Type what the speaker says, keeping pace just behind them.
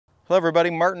Hello everybody,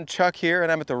 Martin Chuck here, and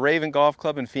I'm at the Raven Golf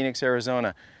Club in Phoenix,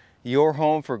 Arizona. Your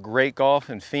home for great golf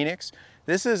in Phoenix.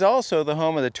 This is also the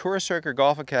home of the Tour Striker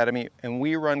Golf Academy, and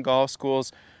we run golf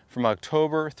schools from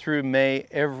October through May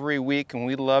every week, and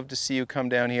we'd love to see you come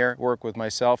down here, work with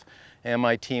myself and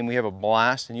my team. We have a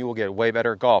blast and you will get way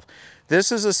better at golf. This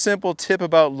is a simple tip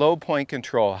about low point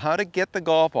control, how to get the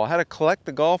golf ball, how to collect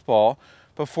the golf ball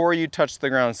before you touch the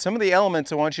ground. Some of the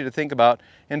elements I want you to think about,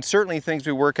 and certainly things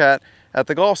we work at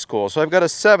the golf school. So I've got a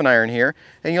 7-iron here,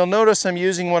 and you'll notice I'm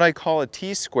using what I call a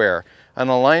T-square, an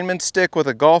alignment stick with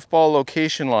a golf ball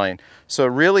location line. So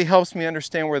it really helps me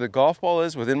understand where the golf ball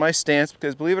is within my stance,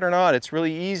 because believe it or not, it's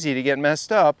really easy to get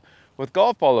messed up with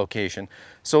golf ball location.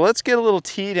 So let's get a little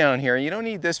tee down here. You don't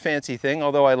need this fancy thing,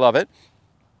 although I love it.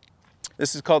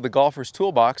 This is called the golfer's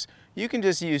toolbox. You can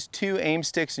just use 2 aim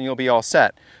sticks and you'll be all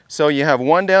set. So you have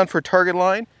one down for target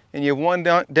line and you have one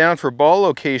down for ball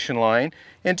location line,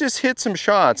 and just hit some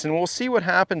shots, and we'll see what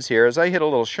happens here. As I hit a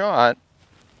little shot,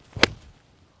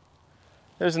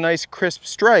 there's a nice crisp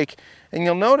strike, and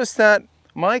you'll notice that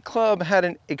my club had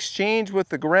an exchange with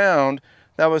the ground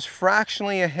that was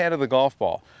fractionally ahead of the golf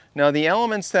ball. Now the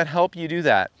elements that help you do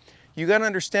that, you got to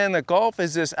understand that golf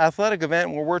is this athletic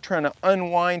event where we're trying to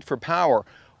unwind for power.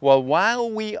 Well, while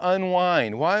we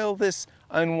unwind, while this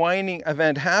unwinding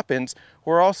event happens,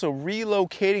 we're also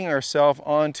relocating ourselves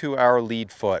onto our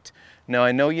lead foot. Now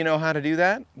I know you know how to do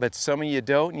that, but some of you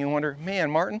don't, and you wonder, man,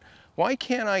 Martin, why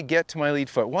can't I get to my lead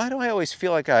foot? Why do I always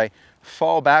feel like I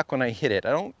fall back when I hit it?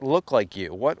 I don't look like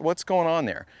you. What's going on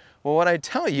there? Well, what I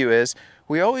tell you is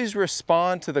we always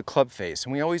respond to the club face,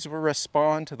 and we always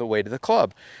respond to the weight of the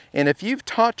club. And if you've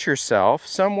taught yourself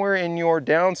somewhere in your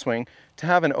downswing to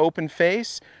have an open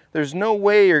face, there's no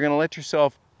way you're going to let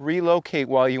yourself relocate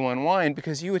while you unwind,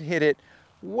 because you would hit it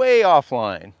way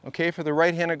offline, okay, for the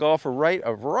right-handed golfer, right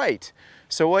of right.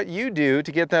 So what you do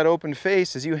to get that open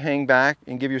face is you hang back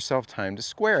and give yourself time to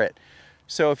square it.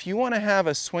 So if you want to have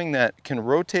a swing that can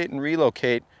rotate and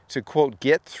relocate to, quote,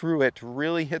 get through it, to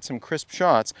really hit some crisp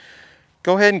shots,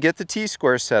 go ahead and get the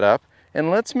T-square set up,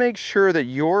 and let's make sure that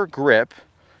your grip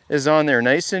is on there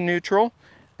nice and neutral,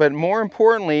 but more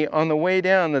importantly, on the way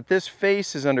down, that this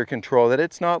face is under control, that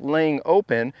it's not laying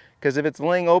open, because if it's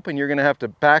laying open, you're going to have to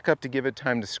back up to give it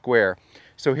time to square.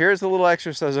 So here's the little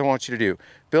exercise I want you to do.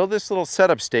 Build this little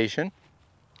setup station,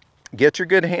 get your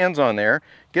good hands on there,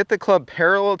 get the club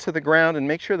parallel to the ground, and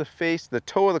make sure the face, the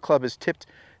toe of the club is tipped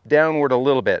downward a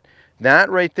little bit.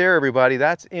 That right there, everybody,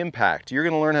 that's impact. You're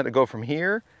going to learn how to go from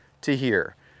here to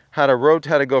here. How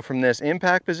to go from this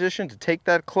impact position to take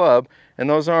that club and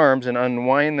those arms and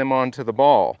unwind them onto the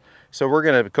ball. So we're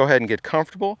going to go ahead and get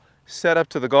comfortable, set up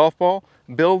to the golf ball,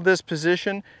 build this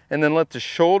position, and then let the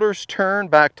shoulders turn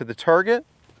back to the target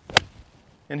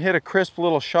and hit a crisp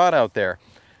little shot out there.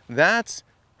 That's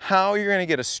how you're going to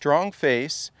get a strong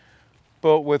face,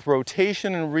 but with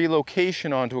rotation and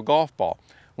relocation onto a golf ball.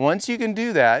 Once you can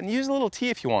do that, and use a little tee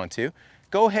if you want to,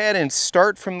 go ahead and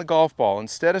start from the golf ball.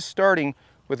 Instead of starting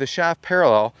with the shaft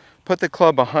parallel, put the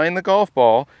club behind the golf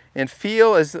ball and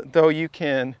feel as though you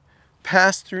can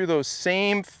pass through those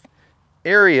same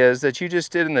areas that you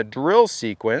just did in the drill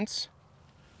sequence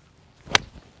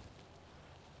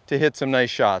to hit some nice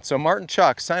shots. So Martin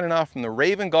Chuck signing off from the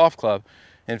Raven Golf Club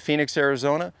in Phoenix,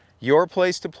 Arizona. Your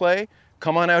place to play.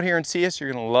 Come on out here and see us.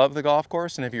 You're going to love the golf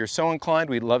course, and if you're so inclined,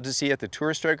 we'd love to see you at the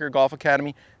Tour Striker Golf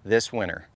Academy this winter.